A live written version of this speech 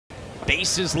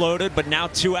bases loaded, but now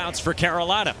 2 outs for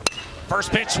Carolina.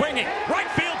 First pitch swinging, right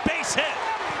field base hit.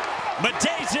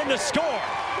 Madej's in to score,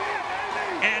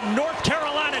 and North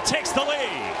Carolina takes the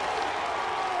lead.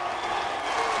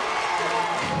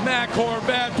 Matt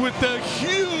Horvath with the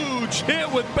huge hit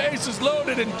with bases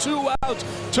loaded and 2 outs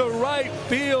to right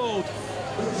field.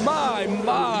 My.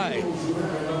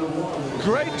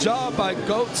 Great job by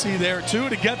Goatsy there, too,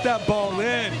 to get that ball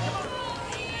in.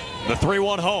 The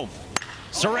 3-1 home.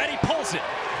 Serretti pulls it.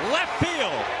 Left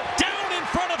field. Down in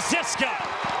front of Ziska.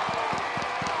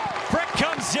 Frick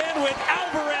comes in with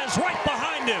Alvarez right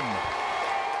behind him.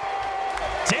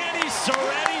 Danny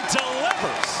Serretti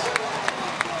delivers.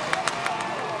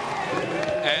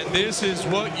 And this is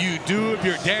what you do if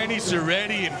you're Danny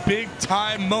Serretti in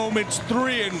big-time moments.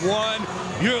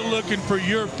 3-1. You're looking for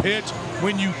your pitch.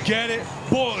 When you get it,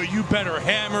 boy, you better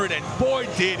hammer it. And boy,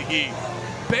 did he.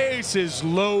 Bases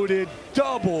loaded,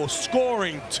 double,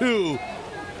 scoring 2.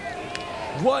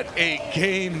 What a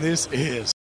game this is.